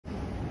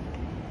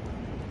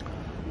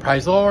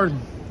Praise the Lord,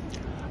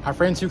 our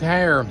friends who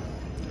care,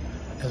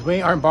 as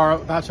we are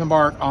about to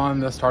embark on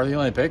the start of the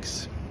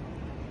Olympics.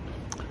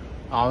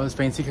 All those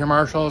fancy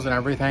commercials and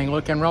everything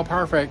looking real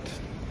perfect,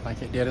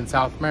 like it did in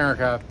South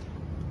America,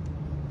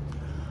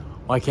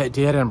 like it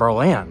did in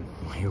Berlin,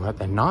 what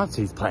the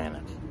Nazis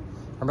planted.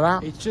 Remember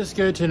that? It's just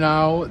good to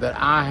know that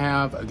I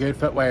have a good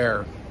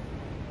footwear.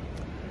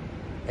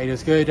 It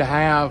is good to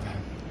have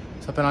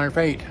something on your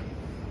feet.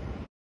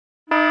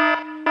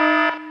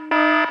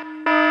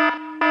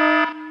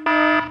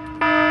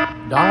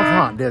 Donald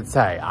Trump did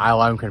say, I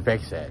alone can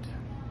fix it.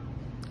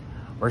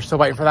 We're still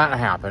waiting for that to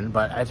happen,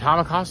 but at Tom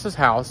Acosta's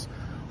house,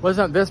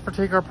 wasn't this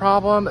particular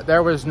problem?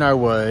 There was no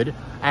wood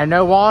and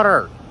no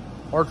water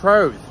or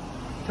truth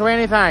to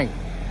anything.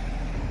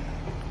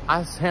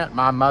 I sent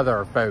my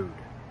mother food.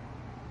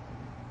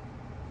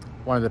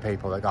 One of the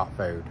people that got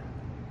food.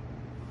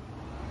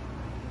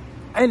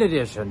 In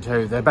addition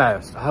to the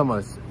best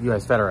homeless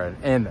U.S. veteran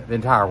in the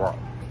entire world.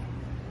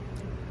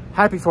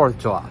 Happy 4th of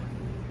July.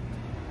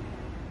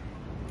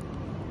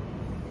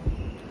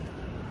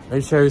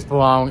 These shoes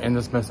belong in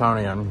the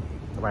Smithsonian,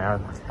 the way I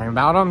came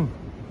about them.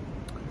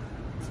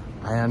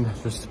 And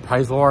just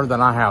praise the Lord that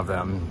I have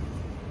them.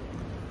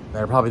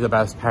 They're probably the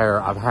best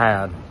pair I've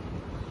had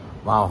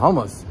while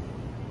homeless.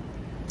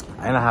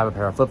 And I have a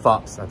pair of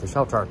flip-flops at the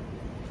shelter.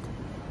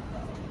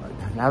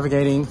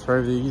 Navigating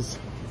through these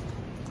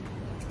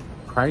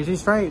crazy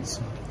streets.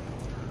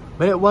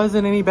 But it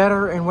wasn't any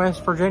better in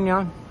West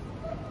Virginia.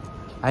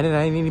 I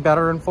didn't ain't any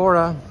better in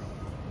Florida.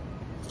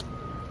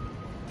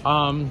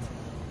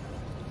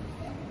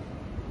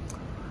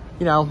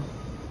 You know,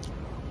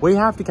 we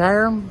have to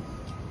care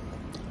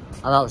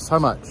about so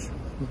much.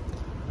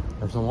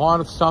 There's a lot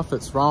of stuff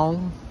that's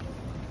wrong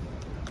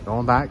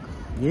going back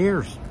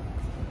years.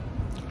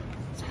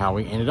 It's how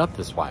we ended up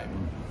this way.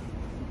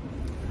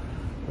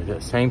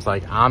 It seems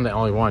like I'm the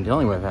only one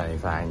dealing with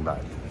anything,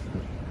 but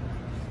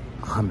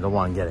I'm the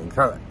one getting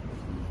through it.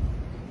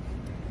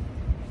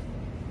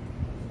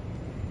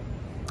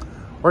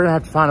 We're gonna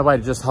have to find a way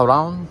to just hold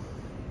on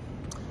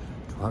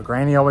to what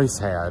Granny always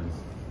said.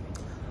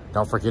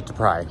 Don't forget to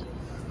pray.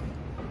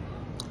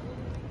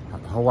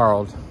 The whole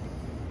world